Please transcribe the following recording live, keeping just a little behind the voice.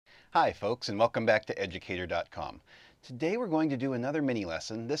Hi folks, and welcome back to educator.com. Today we're going to do another mini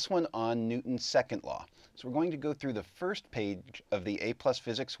lesson, this one on Newton's second law. So we're going to go through the first page of the A+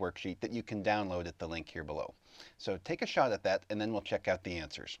 Physics worksheet that you can download at the link here below. So take a shot at that and then we'll check out the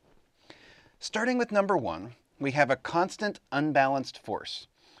answers. Starting with number 1, we have a constant unbalanced force.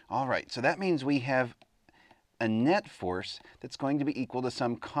 All right, so that means we have a net force that's going to be equal to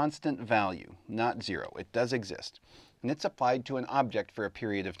some constant value, not zero. It does exist. And it's applied to an object for a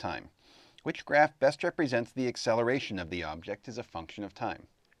period of time. Which graph best represents the acceleration of the object as a function of time?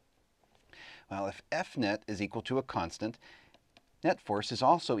 Well, if F net is equal to a constant, net force is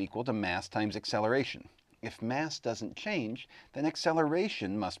also equal to mass times acceleration. If mass doesn't change, then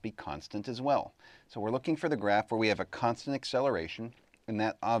acceleration must be constant as well. So we're looking for the graph where we have a constant acceleration, and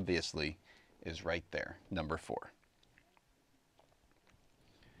that obviously is right there, number 4.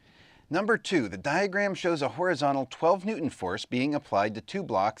 Number 2, the diagram shows a horizontal 12 Newton force being applied to two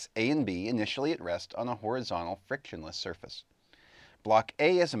blocks A and B initially at rest on a horizontal frictionless surface. Block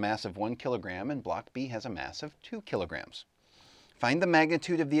A has a mass of 1 kilogram and block B has a mass of 2 kilograms. Find the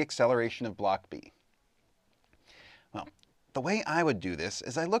magnitude of the acceleration of block B. Well, the way I would do this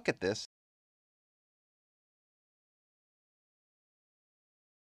is I look at this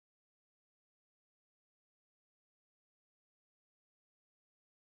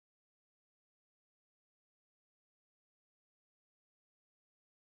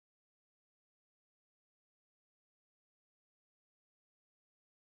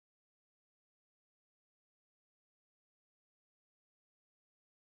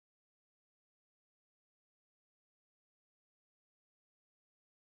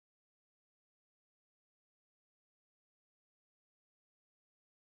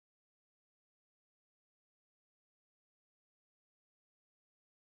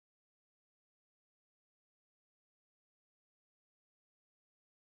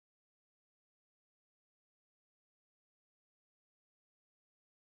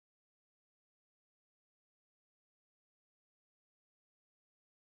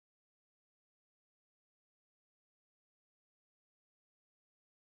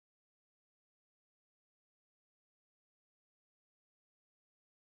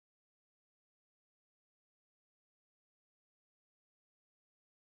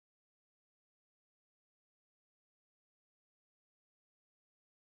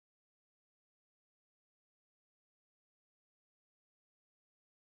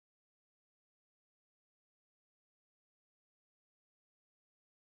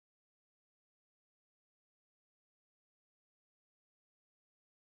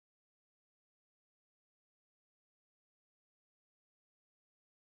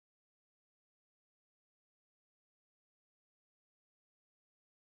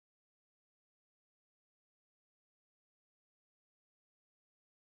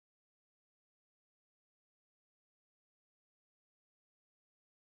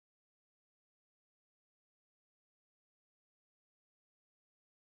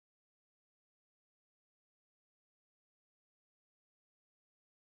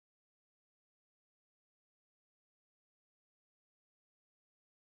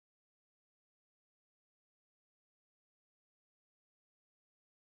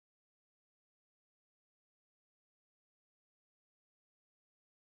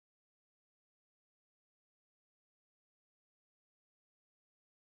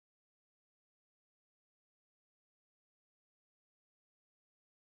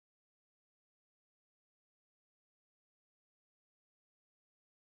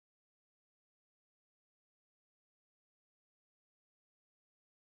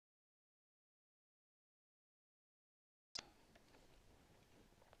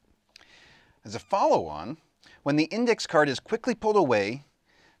as a follow-on. When the index card is quickly pulled away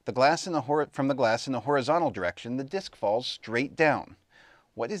from the glass in the horizontal direction, the disc falls straight down.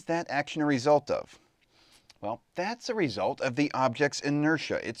 What is that action a result of? Well, that's a result of the object's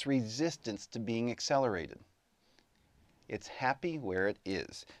inertia, its resistance to being accelerated. It's happy where it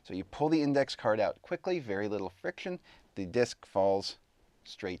is. So you pull the index card out quickly, very little friction, the disc falls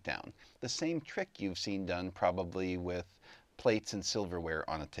straight down. The same trick you've seen done probably with plates and silverware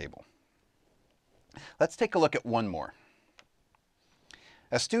on a table. Let's take a look at one more.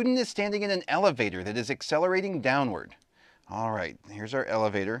 A student is standing in an elevator that is accelerating downward. All right, here's our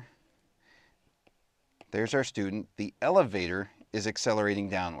elevator. There's our student. The elevator is accelerating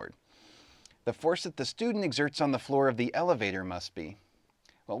downward. The force that the student exerts on the floor of the elevator must be.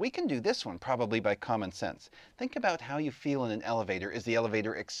 Well, we can do this one probably by common sense. Think about how you feel in an elevator as the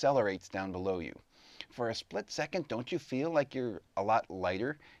elevator accelerates down below you. For a split second, don't you feel like you're a lot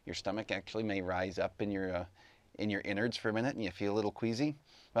lighter? Your stomach actually may rise up in your in your innards for a minute and you feel a little queasy?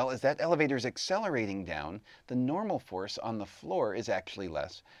 Well, as that elevator is accelerating down, the normal force on the floor is actually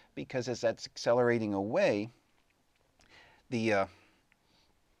less, because as that's accelerating away, you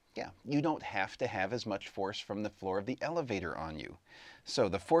don't have to have as much force from the floor of the elevator on you. So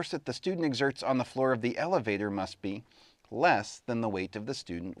the force that the student exerts on the floor of the elevator must be less than the weight of the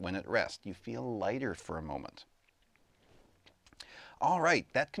student when at rest. You feel lighter for a moment. All right,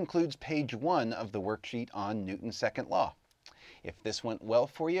 that concludes page 1 of the worksheet on Newton's second law. If this went well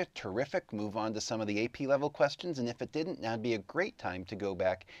for you, terrific. Move on to some of the AP level questions, and if it didn't, now'd be a great time to go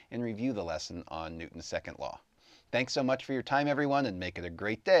back and review the lesson on Newton's second law. Thanks so much for your time, everyone, and make it a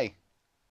great day.